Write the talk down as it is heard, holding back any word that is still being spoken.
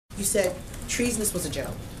You said treasonous was a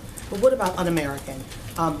joke. But what about un-American?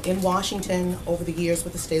 In Washington, over the years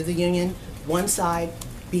with the State of the Union, one side,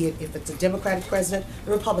 be it if it's a Democratic president,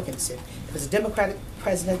 the Republicans sit. If it's a Democratic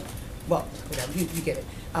president, well, whatever, you get it.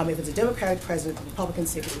 If it's a Democratic president, the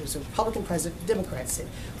Republicans sit. If it was a Republican president, the Democrats sit.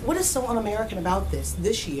 What is so un-American about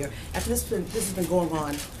this year, after this has been going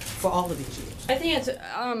on for all of these years? I think it's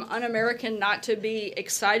un-American not to be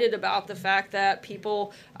excited about the fact that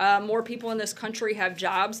more people in this country have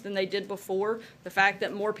jobs than they did before, the fact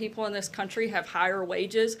that more people in this country have higher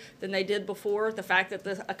wages than they did before, the fact that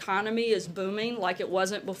the economy is booming like it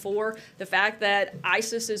wasn't before, the fact that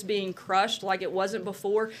ISIS is being crushed like it wasn't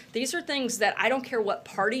before. These are things that I don't care what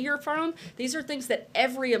party you're from, these are things that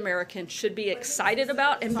every American should be excited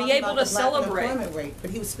about and be able to celebrate. Unemployment rate,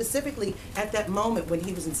 but he was specifically at that moment when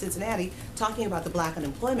he was in Cincinnati talking about the black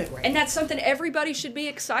unemployment rate. And that's something everybody should be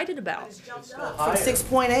excited about. From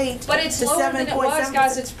 6.8 but it's to lower than it was,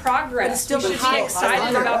 guys. It's progress. But it's still we should be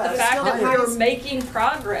excited about the fact that we're making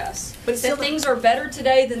progress. But that things are better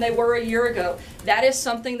today than they were a year ago. That is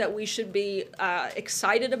something that we should be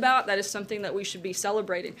excited about. That is something that we should be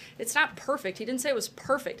celebrating. It's not perfect. He didn't say it was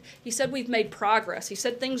perfect. He said we've made progress. He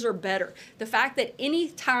said things are better. The fact that any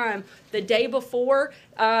time the day before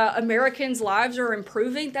Americans' lives are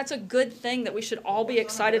improving, that's a good thing that we should all be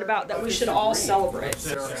excited about, that we should all celebrate.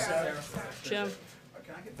 Jim?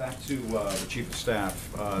 Can I get back to the Chief of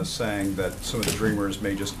Staff saying that some of the Dreamers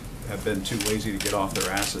may just have been too lazy to get off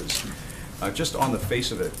their asses? Just on the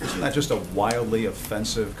face of it, isn't that just a wildly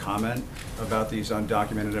offensive comment about these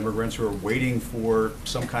undocumented immigrants who are waiting for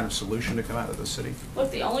some kind of solution to come out of the city? Look,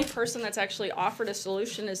 the only person that's actually offered a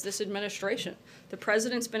solution is this administration. The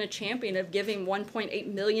president's been a champion of giving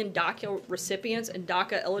 1.8 million DACA recipients and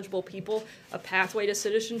DACA eligible people a pathway to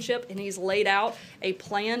citizenship, and he's laid out a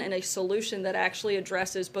plan and a solution that actually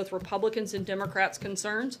addresses both Republicans and Democrats'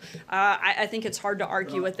 concerns. I think it's hard to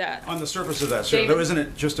argue with that. On the surface of that, sir, though, isn't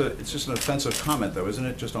it just it's just an offensive comment, though, isn't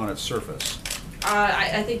it, just on its surface?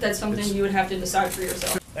 I think that's something you would have to decide for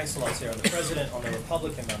yourself. Thanks a lot, Sarah. The president on the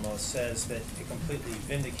Republican memo says that it completely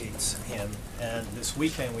vindicates him. And this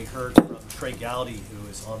weekend we heard from Trey Gowdy, who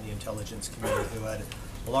is on the Intelligence Committee, who had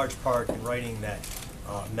a large part in writing that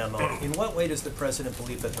memo. In what way does the president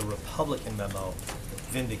believe that the Republican memo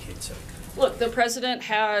vindicates him? Look, the president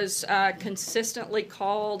has consistently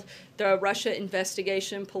called the Russia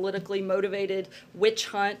investigation politically motivated witch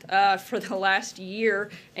hunt for the last year,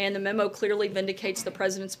 and the memo clearly vindicates the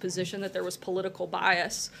president's position that there was political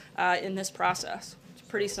bias in this process. It's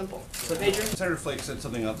pretty simple. Major? Senator Flake said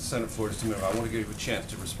something on the Senate floor just a minute ago. I want to give you a chance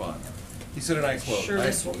to respond. He said, and I quote, "Sure,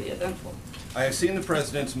 this will be eventful. I have seen the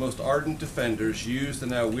president's most ardent defenders use the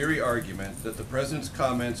now weary argument that the president's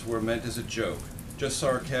comments were meant as a joke. Just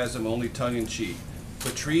sarcasm, only tongue-in-cheek.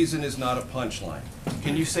 But treason is not a punchline.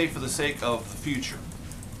 Can you say for the sake of the future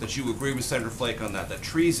that you agree with Senator Flake on that, that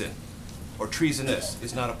treason or treasonous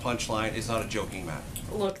is not a punchline, is not a joking matter?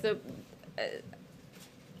 Look,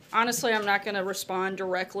 honestly, I'm not going to respond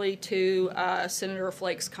directly to Senator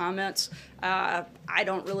Flake's comments. I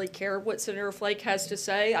don't really care what Senator Flake has to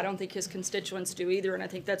say. I don't think his constituents do either, and I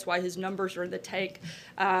think that's why his numbers are in the tank.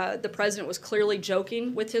 The president was clearly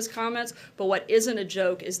joking with his comments, but what isn't a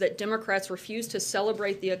joke is that Democrats refuse to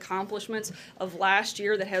celebrate the accomplishments of last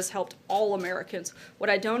year that has helped all Americans. What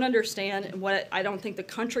I don't understand, and what I don't think the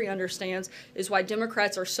country understands, is why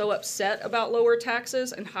Democrats are so upset about lower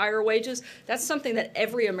taxes and higher wages. That's something that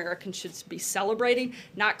every American should be celebrating,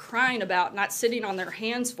 not crying about, not sitting on their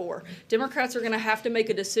hands for. Democrats are going to have to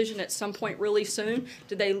make a decision at some point really soon.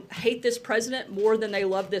 Do they hate this president more than they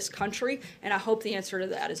love this country? And I hope the answer to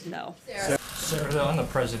that is no. Sarah, on the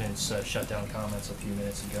president's shutdown comments a few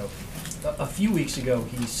minutes ago, a few weeks ago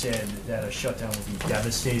he said that a shutdown would be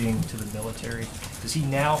devastating to the military. Does he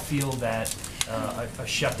now feel that a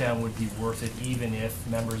shutdown would be worth it even if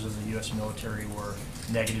members of the U.S. military were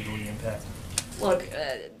negatively impacted? Look,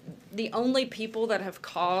 the only people that have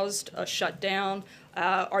caused a shutdown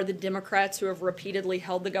are the Democrats who have repeatedly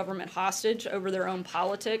held the government hostage over their own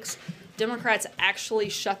politics. Democrats actually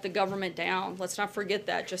shut the government down. Let's not forget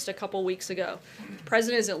that just a couple weeks ago. The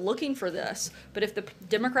president isn't looking for this, but if the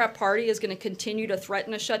Democrat Party is going to continue to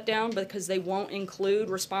threaten a shutdown because they won't include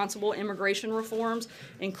responsible immigration reforms,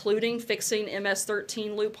 including fixing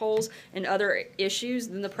MS-13 loopholes and other issues,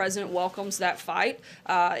 then the president welcomes that fight.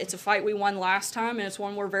 It's a fight we won last time, and it's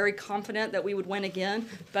one we're very confident that we would win again.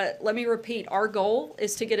 But let me repeat, our goal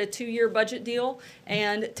is to get a 2-year budget deal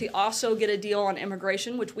and to also get a deal on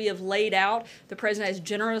immigration, which we have laid out. The president has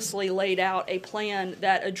generously laid out a plan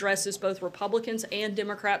that addresses both Republicans and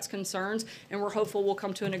Democrats' concerns, and we're hopeful we'll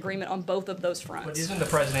come to an agreement on both of those fronts. But isn't the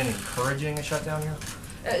president encouraging a shutdown here?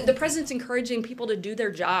 The president's encouraging people to do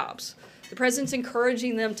their jobs. The president's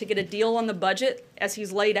encouraging them to get a deal on the budget, as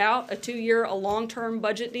he's laid out, a 2-year, a long-term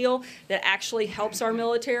budget deal that actually helps our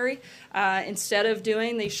military, instead of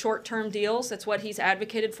doing these short-term deals. That's what he's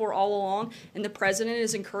advocated for all along. And the president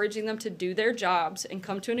is encouraging them to do their jobs and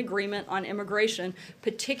come to an agreement on immigration,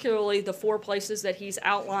 particularly the 4 places that he's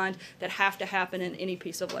outlined that have to happen in any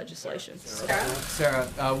piece of legislation. Sarah,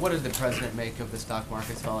 what did the president make of the stock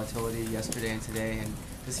market's volatility yesterday and today? And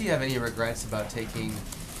does he have any regrets about taking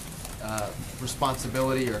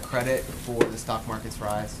responsibility or credit for the stock market's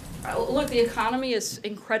rise? Look, the economy is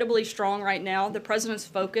incredibly strong right now. The president's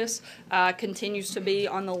focus continues to be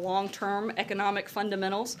on the long-term economic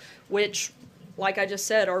fundamentals, which, like I just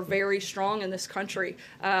said, are very strong in this country.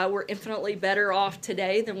 We're infinitely better off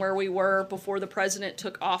today than where we were before the president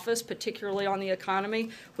took office, particularly on the economy.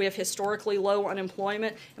 We have historically low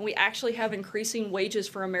unemployment, and we actually have increasing wages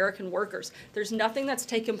for American workers. There's nothing that's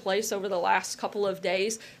taken place over the last couple of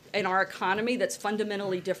days in our economy that's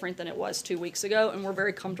fundamentally different than it was 2 weeks ago, and we're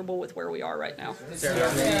very comfortable with where we are right now. Sarah,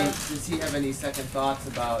 does he have any second thoughts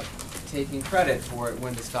about taking credit for it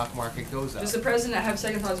when the stock market goes up? Does the president have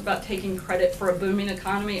second thoughts about taking credit for a booming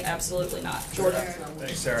economy? Absolutely not. Jordan.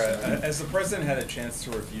 Thanks, Sarah. As the president had a chance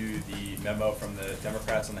to review the memo from the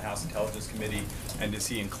Democrats on the House Intelligence Committee, and is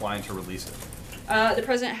he inclined to release it? The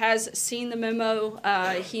president has seen the memo.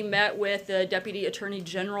 He met with the Deputy Attorney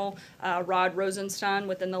General, Rod Rosenstein,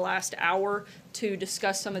 within the last hour to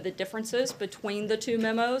discuss some of the differences between the 2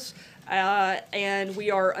 memos. And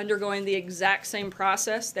we are undergoing the exact same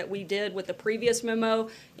process that we did with the previous memo,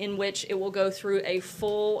 in which it will go through a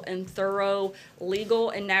full and thorough legal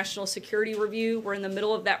and national security review. We're in the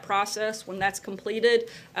middle of that process. When that's completed,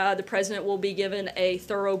 the president will be given a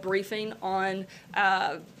thorough briefing on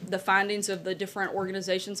the findings of the different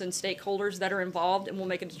organizations and stakeholders that are involved, and we'll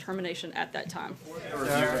make a determination at that time. The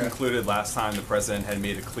review concluded last time. The president had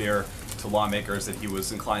made it clear to lawmakers that he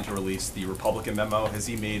was inclined to release the Republican memo. Has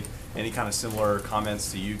he made any kind of similar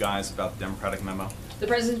comments to you guys about the Democratic memo? The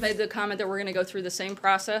president made the comment that we're going to go through the same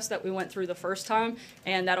process that we went through the first time,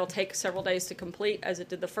 and that'll take several days to complete, as it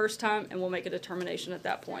did the first time, and we'll make a determination at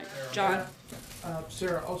that point. John?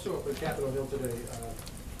 Sarah, also up at Capitol Hill today,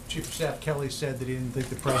 Chief of Staff Kelly said that he didn't think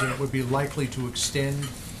the president would be likely to extend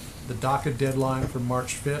the DACA deadline from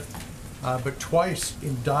March 5th. But twice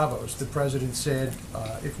in Davos, the president said,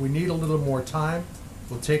 if we need a little more time,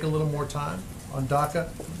 we'll take a little more time on DACA.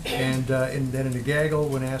 And then in a gaggle,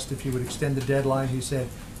 when asked if he would extend the deadline, he said,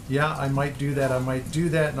 yeah, I might do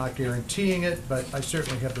that, not guaranteeing it, but I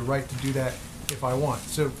certainly have the right to do that if I want.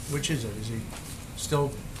 So which is it? Is he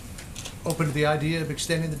still open to the idea of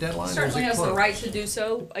extending the deadline? Certainly has the right to do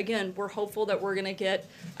so. Again, we're hopeful that we're going to get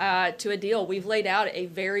to a deal. We've laid out a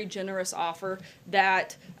very generous offer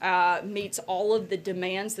that meets all of the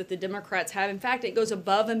demands that the Democrats have. In fact, it goes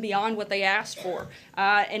above and beyond what they asked for,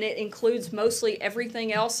 and it includes mostly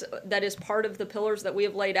everything else that is part of the pillars that we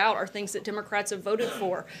have laid out are things that Democrats have voted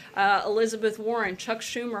for. Elizabeth Warren, Chuck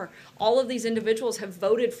Schumer, all of these individuals have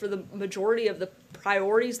voted for the majority of the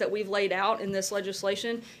priorities that we've laid out in this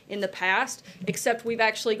legislation in the past, except we've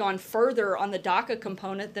actually gone further on the DACA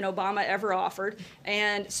component than Obama ever offered.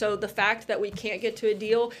 And so the fact that we can't get to a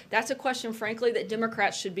deal, that's a question, frankly, that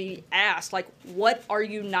Democrats should be asked. Like, what are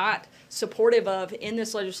you not supportive of in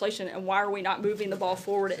this legislation, and why are we not moving the ball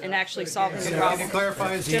forward and actually solving the problem? Can you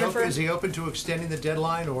clarify, is he open to extending the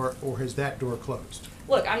deadline, or has that door closed?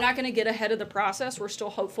 Look, I'm not going to get ahead of the process. We're still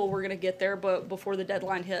hopeful we're going to get there, but before the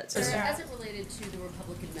deadline hits. As it related to the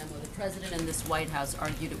Republican memo, the president and this White House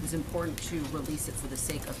argued it was important to release it for the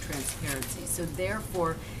sake of transparency. So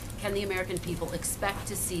therefore, can the American people expect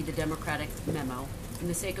to see the Democratic memo in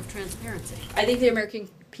the sake of transparency? I think the American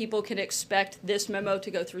people can expect this memo to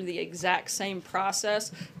go through the exact same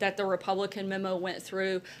process that the Republican memo went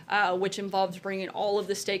through, which involves bringing all of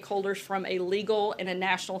the stakeholders from a legal and a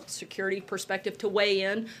national security perspective to weigh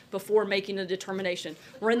in before making a determination.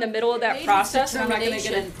 We're in the middle of that process, and I'm not going to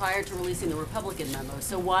get it prior to releasing the Republican memo.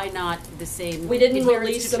 So why not the same? We didn't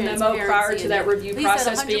release the memo prior to that review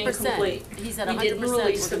process being complete. He said 100%. We didn't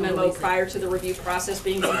release the memo prior to the review process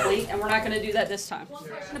being complete, and we're not going to do that this time. One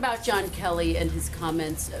question about John Kelly and his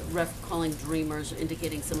comments, calling dreamers,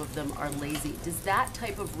 indicating some of them are lazy. Does that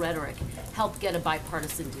type of rhetoric help get a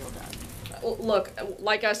bipartisan deal done? Look,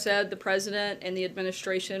 like I said, the president and the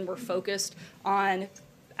administration were focused on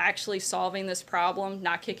actually solving this problem,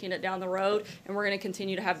 not kicking it down the road, and we're going to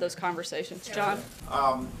continue to have those conversations. John?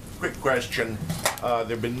 Quick question. There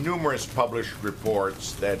have been numerous published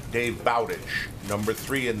reports that Dave Bowditch, number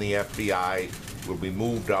 3 in the FBI, will be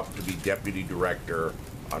moved up to be deputy director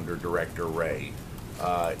under Director Wray.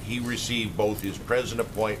 He received both his present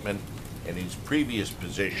appointment and his previous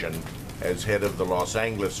position as head of the Los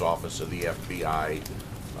Angeles office of the FBI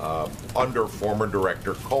under former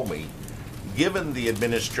Director Comey. Given the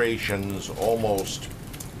administration's almost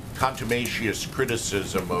contumacious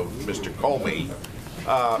criticism of Mr. Comey,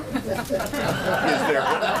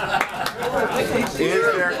 is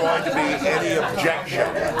there going to be any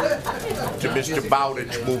objection to Mr.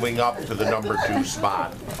 Bowditch moving up to the #2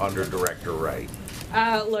 spot under Director Wright?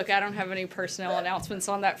 Look, I don't have any personnel announcements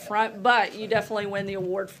on that front, but you definitely win the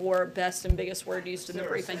award for best and biggest word used in the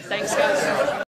briefing. Thanks, guys.